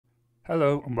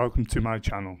Hello and welcome to my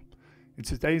channel. In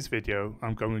today's video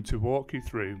I'm going to walk you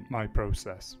through my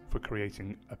process for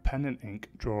creating a pen and ink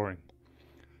drawing.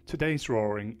 Today's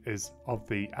drawing is of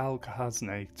the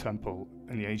Al-Khazne temple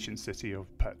in the ancient city of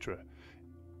Petra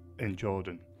in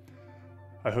Jordan.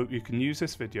 I hope you can use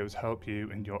this video to help you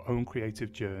in your own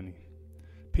creative journey.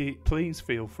 Please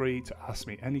feel free to ask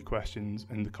me any questions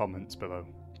in the comments below.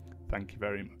 Thank you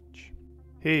very much.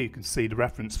 Here you can see the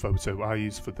reference photo I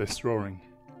used for this drawing.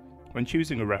 When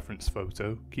choosing a reference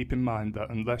photo, keep in mind that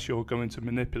unless you're going to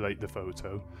manipulate the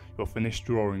photo, your finished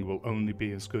drawing will only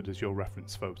be as good as your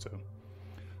reference photo.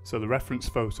 So the reference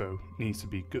photo needs to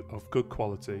be of good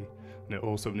quality, and it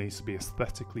also needs to be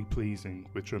aesthetically pleasing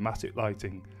with dramatic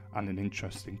lighting and an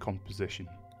interesting composition.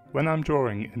 When I'm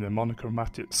drawing in a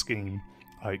monochromatic scheme,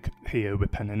 like here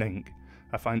with pen and ink,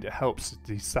 I find it helps to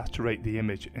desaturate the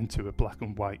image into a black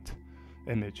and white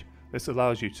image. This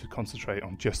allows you to concentrate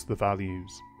on just the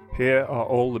values. Here are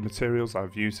all the materials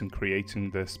I've used in creating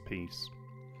this piece.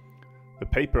 The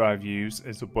paper I've used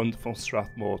is a wonderful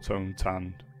Strathmore tone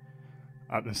tanned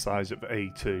at the size of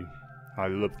A2. I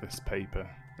love this paper,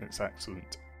 it's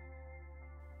excellent.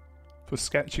 For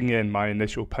sketching in my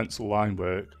initial pencil line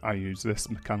work, I use this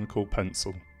mechanical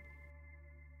pencil.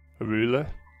 A ruler.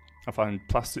 I find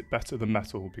plastic better than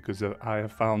metal because I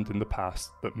have found in the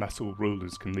past that metal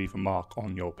rulers can leave a mark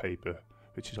on your paper,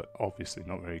 which is obviously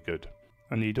not very good.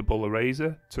 I need a bull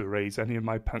eraser to erase any of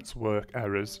my pencil work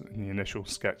errors in the initial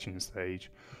sketching stage,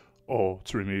 or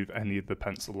to remove any of the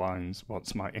pencil lines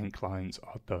once my ink lines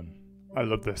are done. I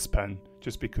love this pen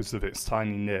just because of its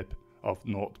tiny nib of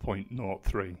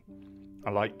 0.03. I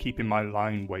like keeping my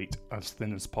line weight as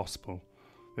thin as possible.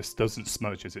 This doesn't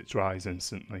smudge as it dries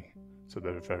instantly, so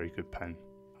they're a very good pen.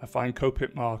 I find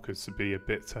Copic markers to be a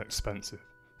bit expensive,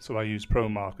 so I use Pro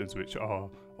markers which are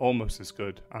almost as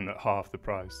good and at half the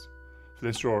price. For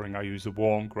this drawing I use a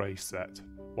warm grey set,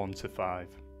 1 to 5.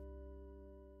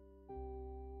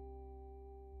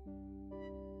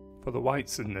 For the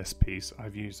whites in this piece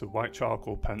I've used a white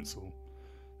charcoal pencil.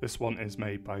 This one is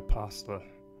made by Pasta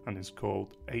and is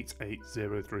called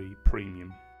 8803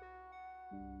 Premium.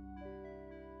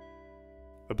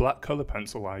 The black colour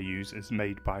pencil I use is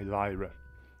made by Lyra.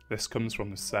 This comes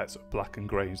from the set of black and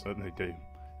greys that they do.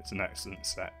 It's an excellent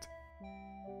set.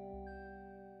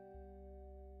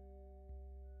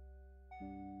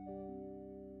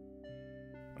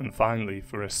 And finally,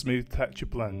 for a smooth texture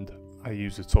blend, I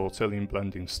use a tortillon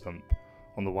blending stump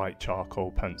on the white charcoal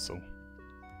pencil.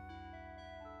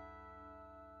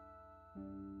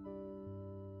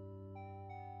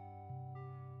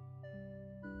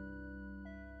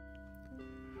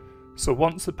 So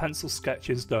once the pencil sketch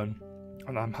is done,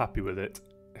 and I'm happy with it,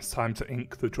 it's time to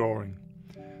ink the drawing.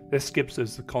 This gives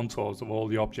us the contours of all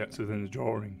the objects within the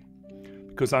drawing.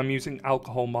 Because I'm using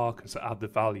alcohol markers to add the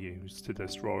values to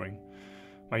this drawing,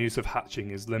 my use of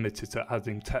hatching is limited to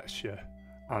adding texture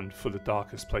and for the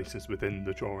darkest places within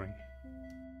the drawing.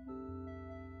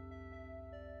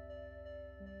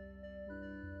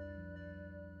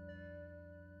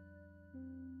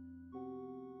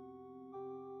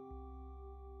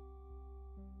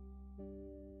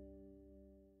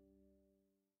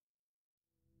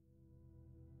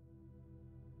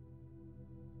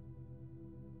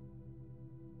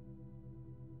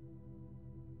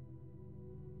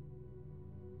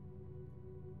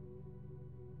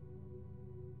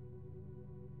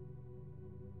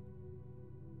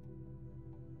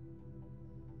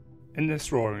 In this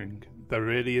drawing, there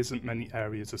really isn't many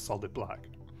areas of solid black,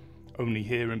 only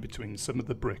here in between some of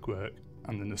the brickwork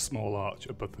and then a small arch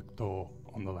above the door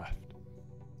on the left.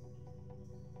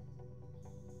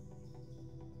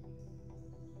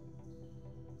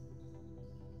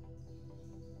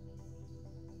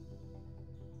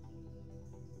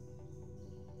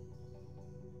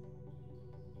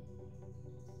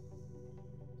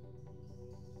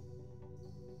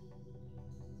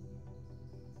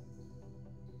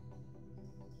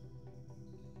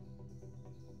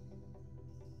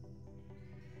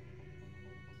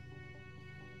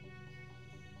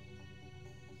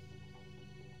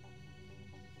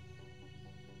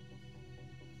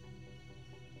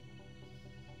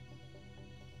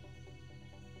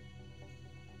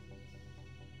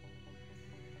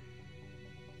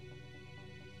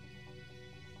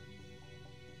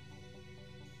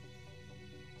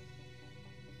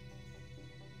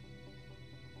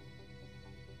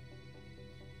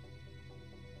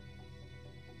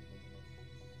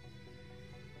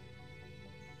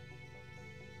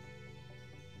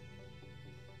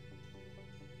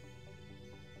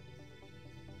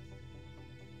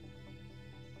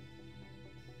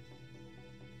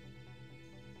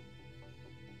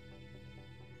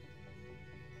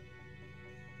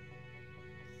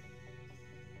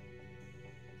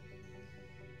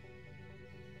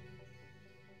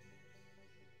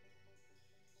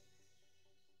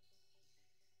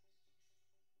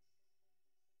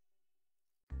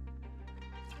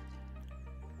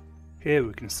 Here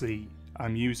we can see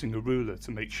I'm using a ruler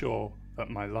to make sure that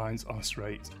my lines are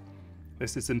straight.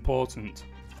 This is important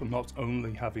for not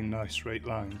only having nice straight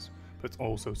lines, but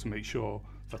also to make sure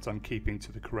that I'm keeping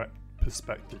to the correct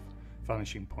perspective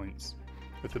vanishing points.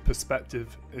 If the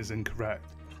perspective is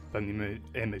incorrect, then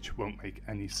the image won't make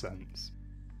any sense.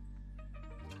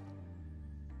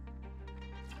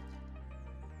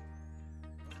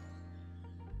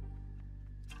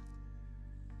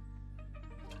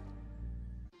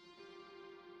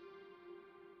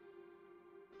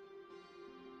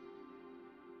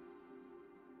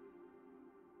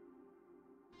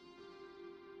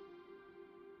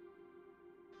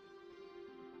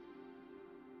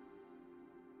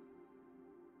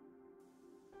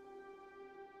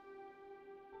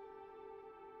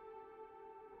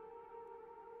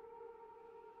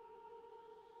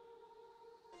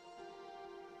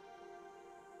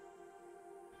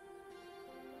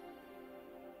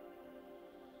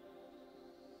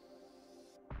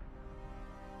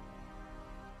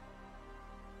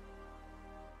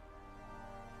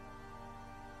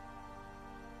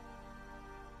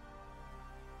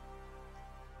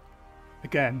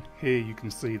 Again, here you can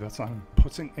see that I'm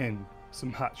putting in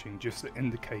some hatching just to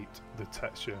indicate the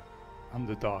texture and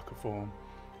the darker form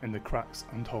in the cracks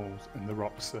and holes in the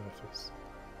rock surface.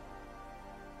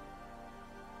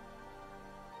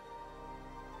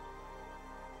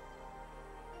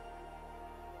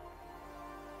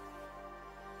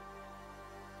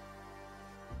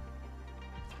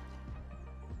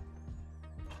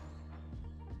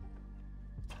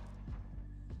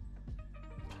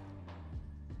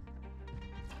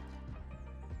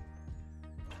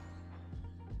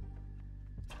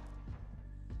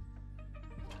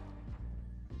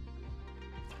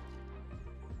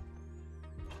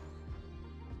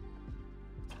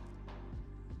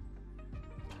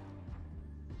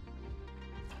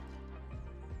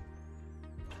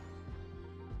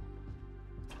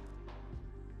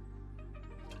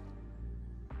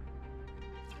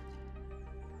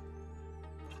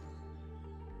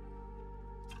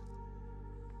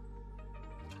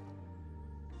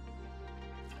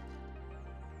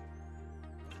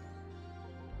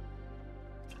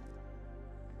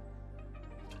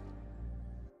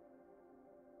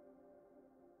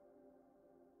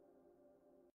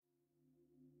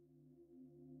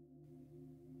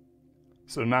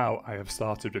 So now I have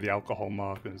started with the alcohol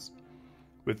markers.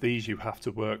 With these you have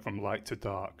to work from light to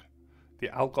dark. The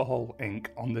alcohol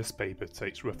ink on this paper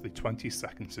takes roughly 20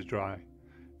 seconds to dry,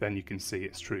 then you can see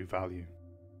its true value.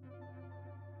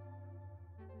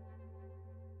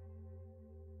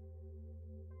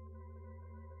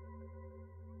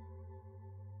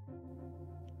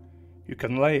 You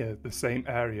can layer the same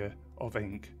area of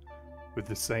ink with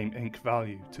the same ink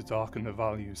value to darken the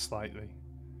values slightly.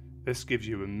 This gives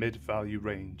you a mid-value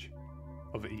range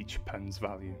of each pen's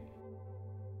value.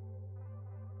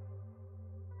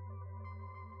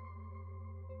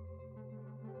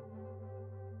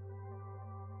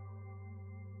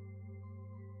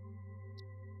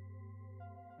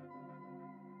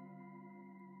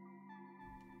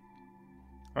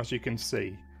 As you can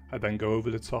see, I then go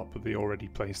over the top of the already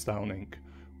placed down ink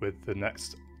with the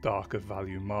next darker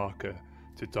value marker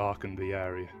to darken the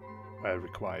area where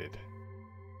required.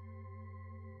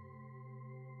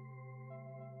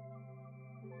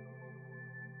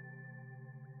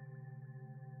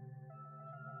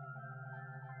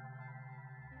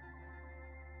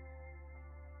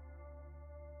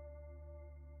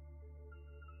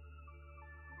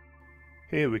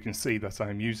 Here we can see that I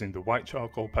am using the white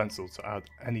charcoal pencil to add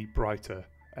any brighter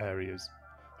areas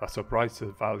that are brighter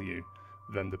value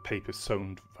than the paper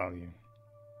sewn value.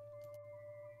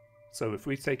 So if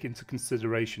we take into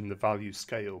consideration the value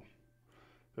scale,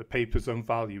 the paper's own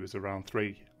value is around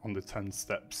 3 on the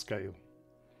 10-step scale.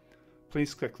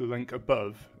 Please click the link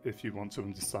above if you want to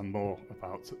understand more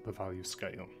about the value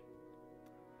scale.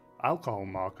 Alcohol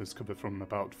markers cover from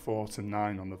about 4 to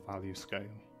 9 on the value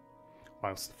scale,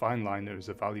 whilst the fine liner is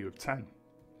a value of 10.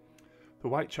 The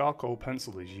white charcoal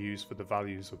pencil is used for the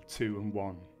values of 2 and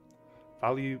 1.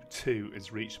 Value 2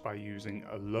 is reached by using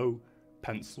a low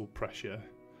pencil pressure,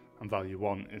 and value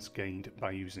 1 is gained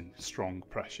by using strong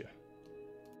pressure.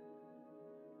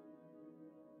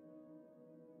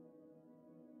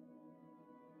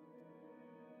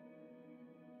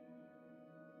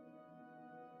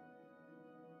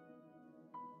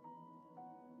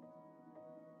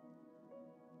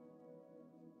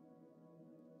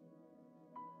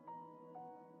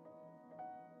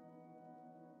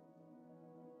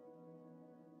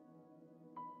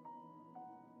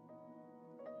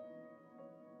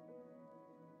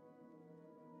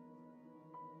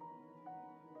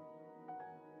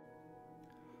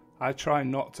 I try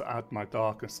not to add my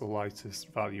darkest or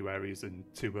lightest value areas in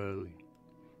too early.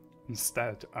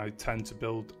 Instead, I tend to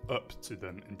build up to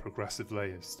them in progressive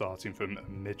layers starting from a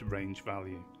mid-range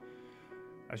value.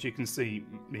 As you can see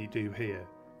me do here,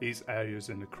 these areas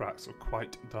in the cracks are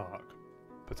quite dark,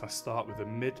 but I start with a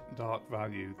mid-dark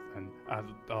value and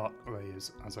add dark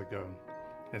layers as I go.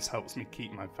 This helps me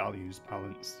keep my values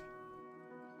balanced.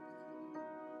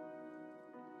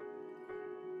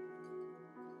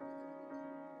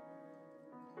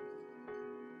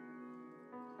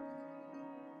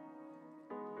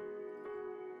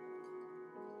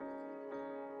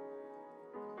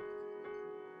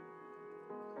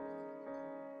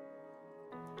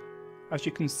 As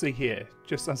you can see here,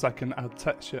 just as I can add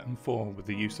texture and form with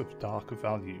the use of darker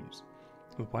values,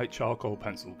 the white charcoal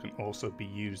pencil can also be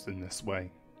used in this way.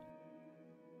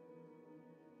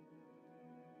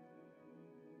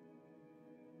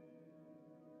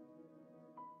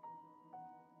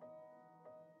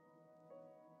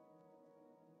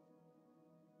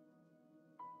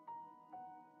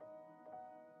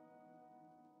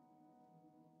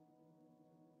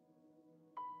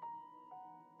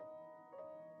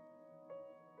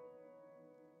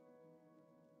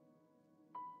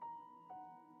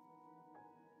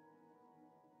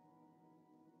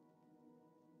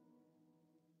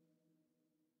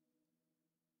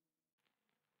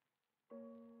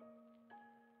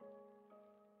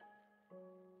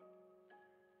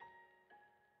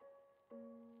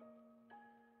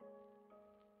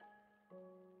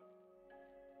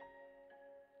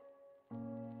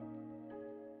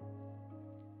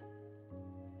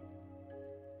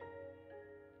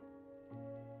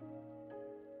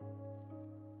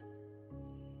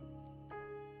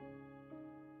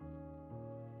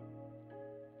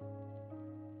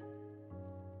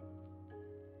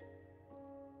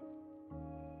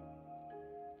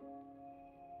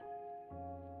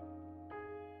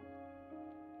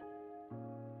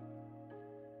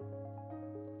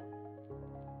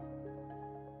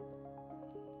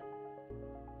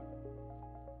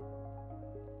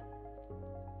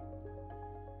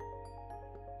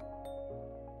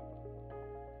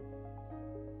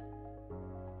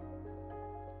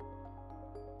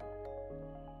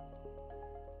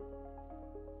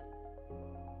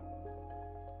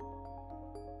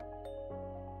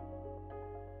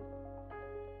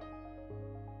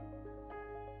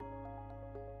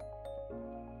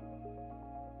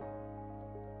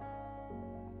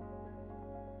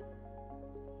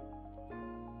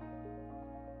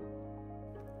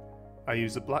 I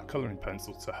use a black colouring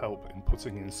pencil to help in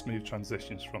putting in smooth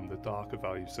transitions from the darker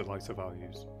values to lighter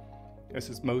values. This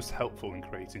is most helpful in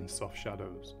creating soft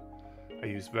shadows. I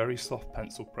use very soft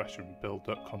pencil pressure and build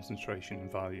up concentration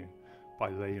and value by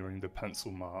layering the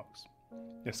pencil marks.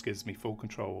 This gives me full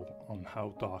control on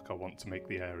how dark I want to make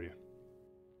the area.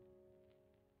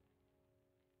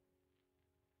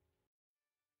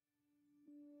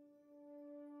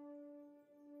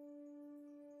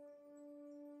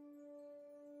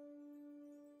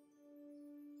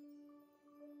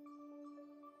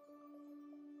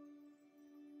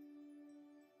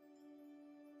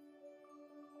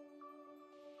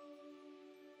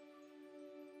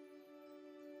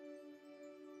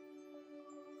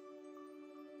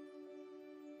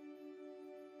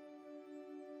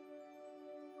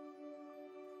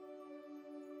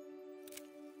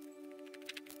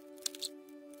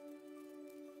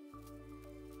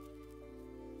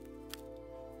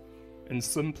 In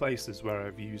some places where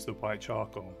I've used the white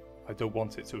charcoal, I don't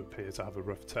want it to appear to have a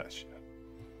rough texture,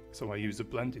 so I use a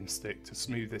blending stick to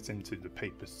smooth it into the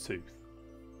paper's tooth.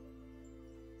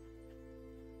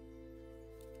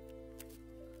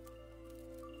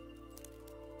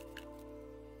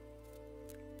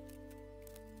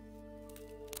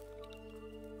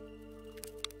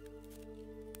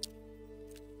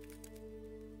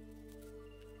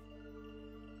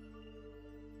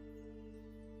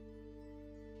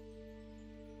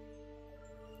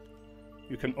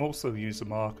 You can also use the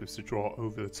markers to draw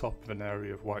over the top of an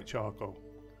area of white charcoal.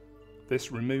 This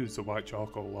removes the white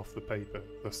charcoal off the paper,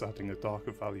 thus adding a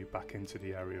darker value back into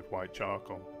the area of white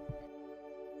charcoal.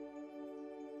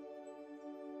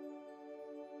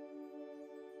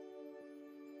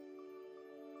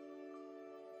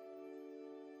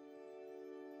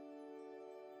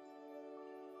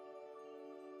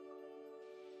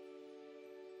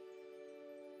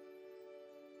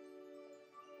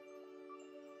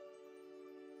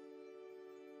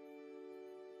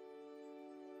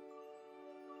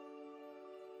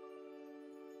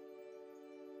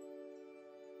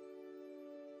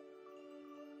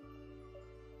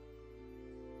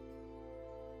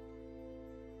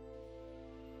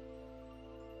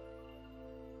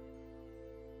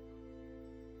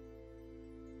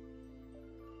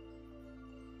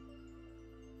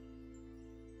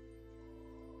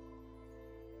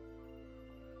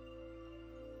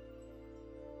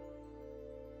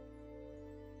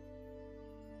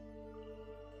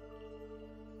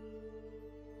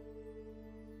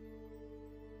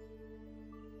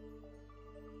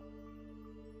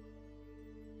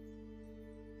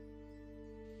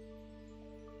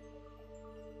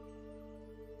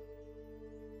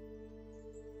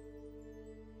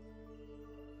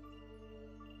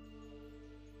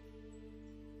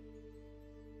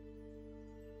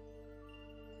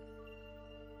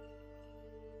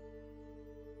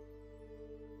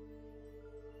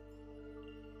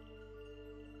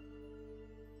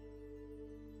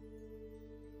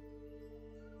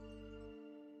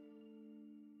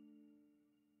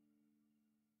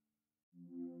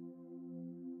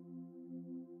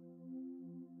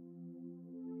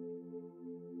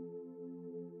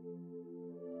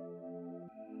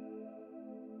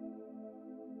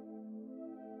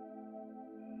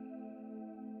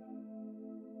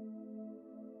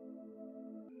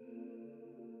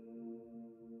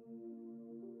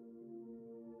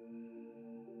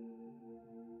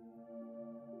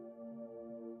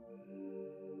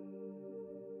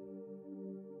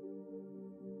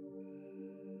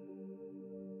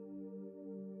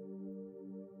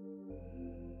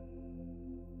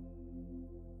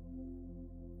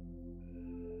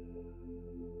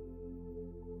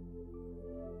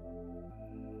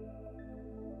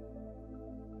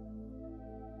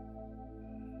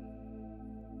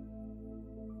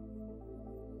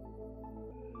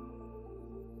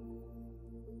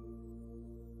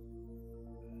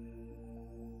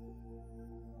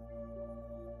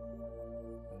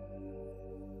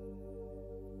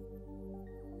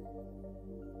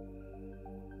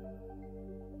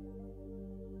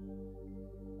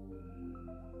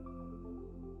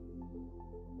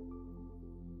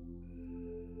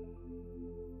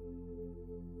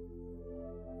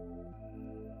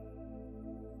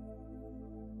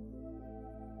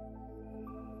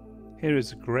 Here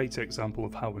is a great example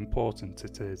of how important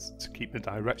it is to keep the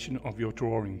direction of your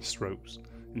drawing strokes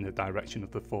in the direction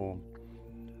of the form.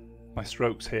 My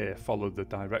strokes here follow the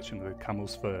direction of the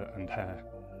camel's fur and hair.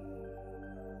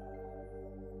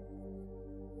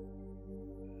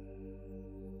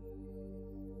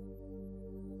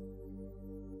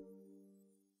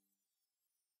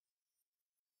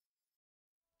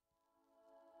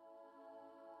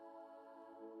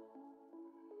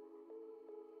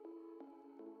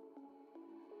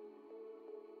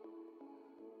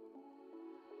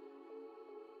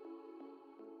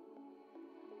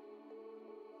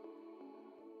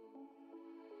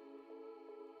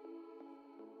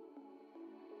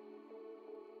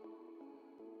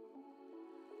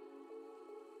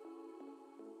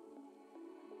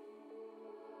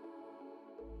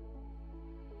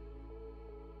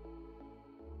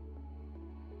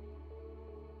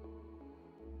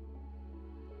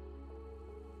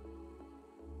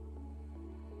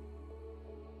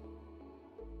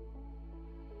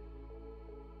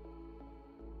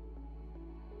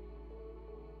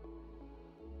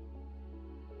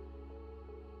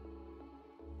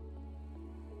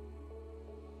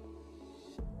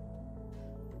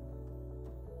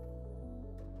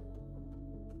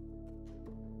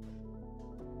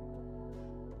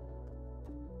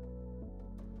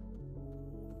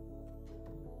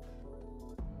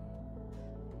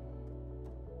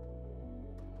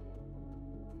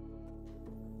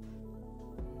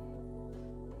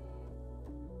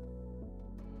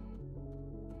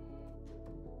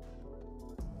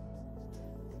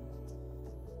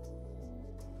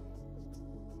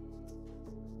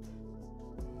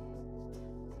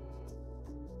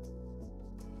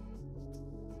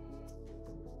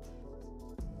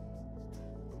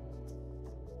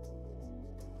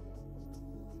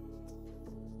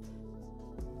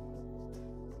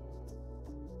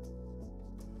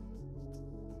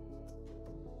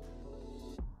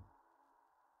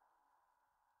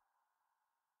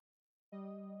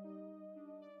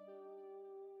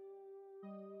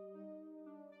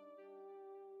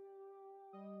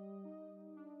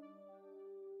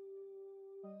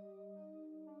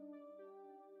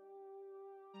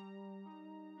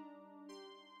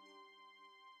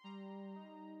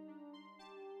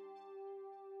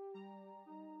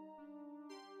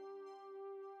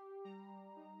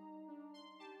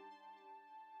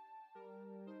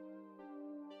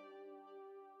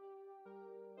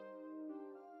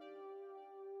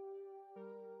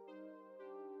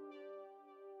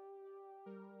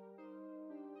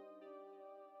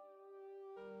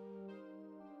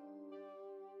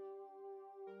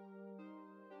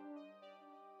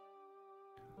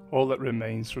 All that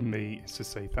remains from me is to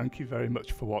say thank you very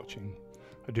much for watching.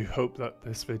 I do hope that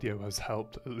this video has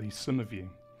helped at least some of you.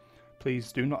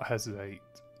 Please do not hesitate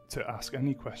to ask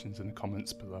any questions in the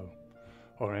comments below,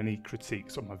 or any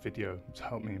critiques on my video to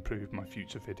help me improve my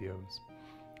future videos.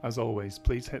 As always,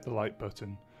 please hit the like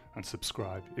button and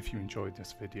subscribe if you enjoyed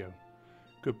this video.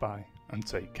 Goodbye and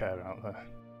take care out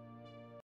there.